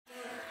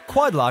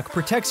Quad-Lock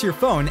protects your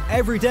phone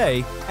every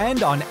day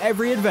and on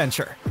every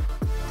adventure.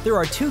 There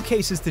are two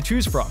cases to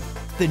choose from,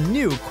 the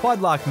new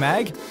Quad-Lock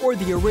Mag or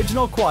the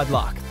original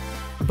Quad-Lock.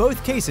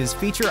 Both cases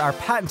feature our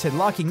patented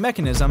locking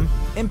mechanism,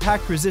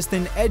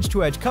 impact-resistant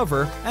edge-to-edge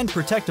cover, and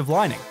protective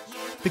lining.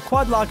 The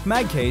Quad-Lock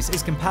Mag case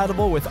is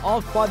compatible with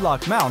all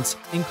Quad-Lock mounts,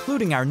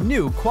 including our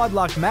new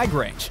Quad-Lock Mag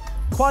range.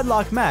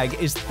 Quad-Lock Mag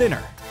is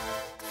thinner,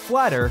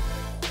 flatter,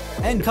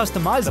 and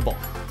customizable.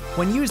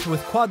 When used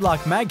with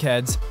Quad-Lock Mag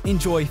heads,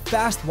 enjoy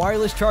fast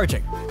wireless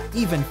charging,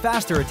 even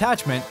faster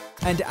attachment,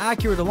 and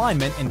accurate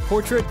alignment in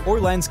portrait or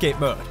landscape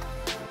mode.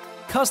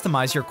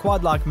 Customize your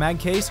Quad-Lock Mag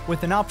case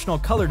with an optional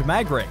colored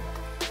mag ring.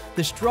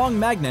 The strong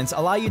magnets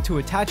allow you to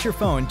attach your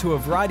phone to a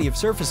variety of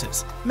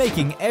surfaces,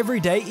 making every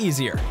day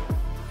easier.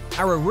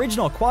 Our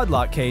original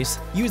Quad-Lock case,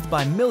 used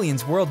by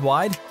millions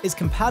worldwide, is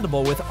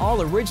compatible with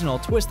all original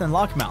twist and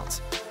lock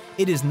mounts.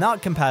 It is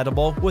not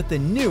compatible with the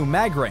new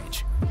Mag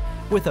range.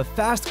 With a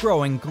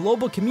fast-growing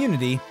global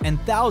community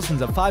and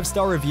thousands of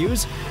 5-star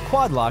reviews,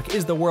 Quad-Lock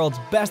is the world's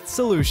best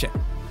solution.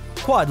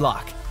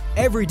 Quad-Lock.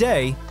 Every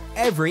day,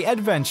 every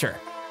adventure.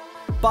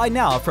 Buy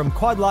now from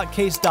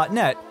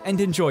quadlockcase.net and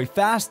enjoy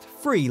fast,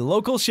 free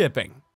local shipping.